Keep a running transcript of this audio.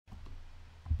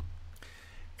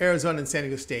Arizona and San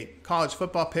Diego State. College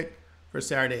football pick for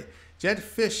Saturday. Jedd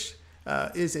Fisch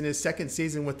is in his second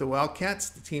season with the Wildcats.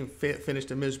 The team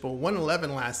finished a miserable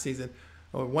 1-11 last season,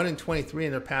 or 1-23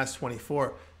 in their past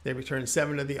 24. They returned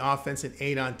 7 to the offense and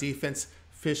 8 on defense.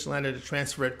 Fisch landed a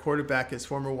transfer at quarterback as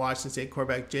former Washington State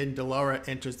quarterback Jaden DeLaura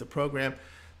enters the program.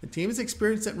 The team is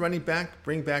experienced at running back,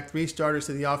 bring back 3 starters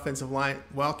to the offensive line.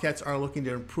 Wildcats are looking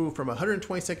to improve from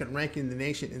 122nd ranking in the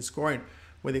nation in scoring,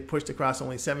 where they pushed across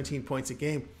only 17 points a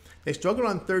game. They struggled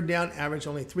on third down, averaged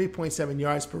only 3.7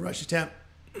 yards per rush attempt.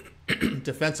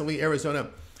 Defensively, Arizona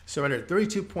surrendered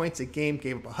 32 points a game,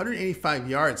 gave up 185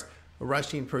 yards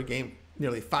rushing per game,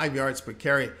 nearly 5 yards per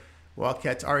carry.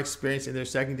 Wildcats are experienced in their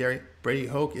secondary. Brady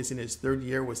Hoke is in his third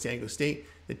year with San Diego State.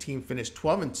 The team finished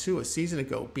 12-2 a season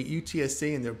ago, beat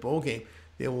UTSA in their bowl game.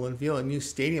 They will unveil a new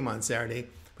stadium on Saturday,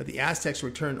 but the Aztecs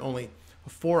returned only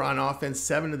 4 on offense,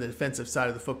 7 to the defensive side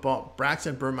of the football.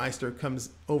 Braxton Burmeister comes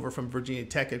over from Virginia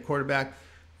Tech at quarterback.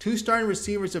 2 starting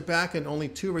receivers are back and only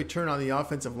 2 return on the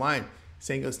offensive line.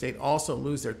 San Diego State also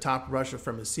lose their top rusher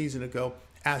from a season ago.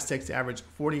 Aztecs averaged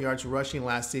 40 yards rushing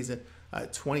last season,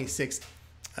 26.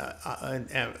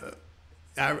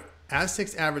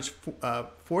 Aztecs averaged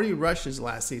 40 rushes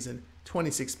last season,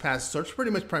 26 passes. So it's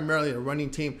pretty much primarily a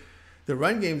running team. The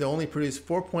run game, they only produced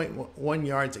 4.1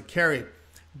 yards a carry.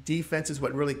 Defense is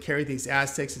what really carried these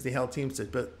Aztecs, as they held teams to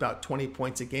about 20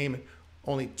 points a game and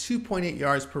only 2.8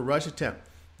 yards per rush attempt.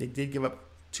 They did give up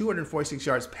 246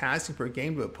 yards passing per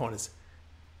game to opponents.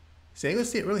 San Diego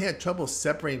State really had trouble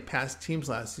separating past teams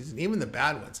last season, even the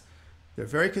bad ones. They're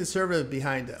very conservative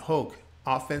behind Hoke.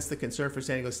 Offense, the concern for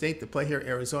San Diego State. The play here,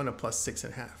 Arizona plus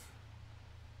 6.5.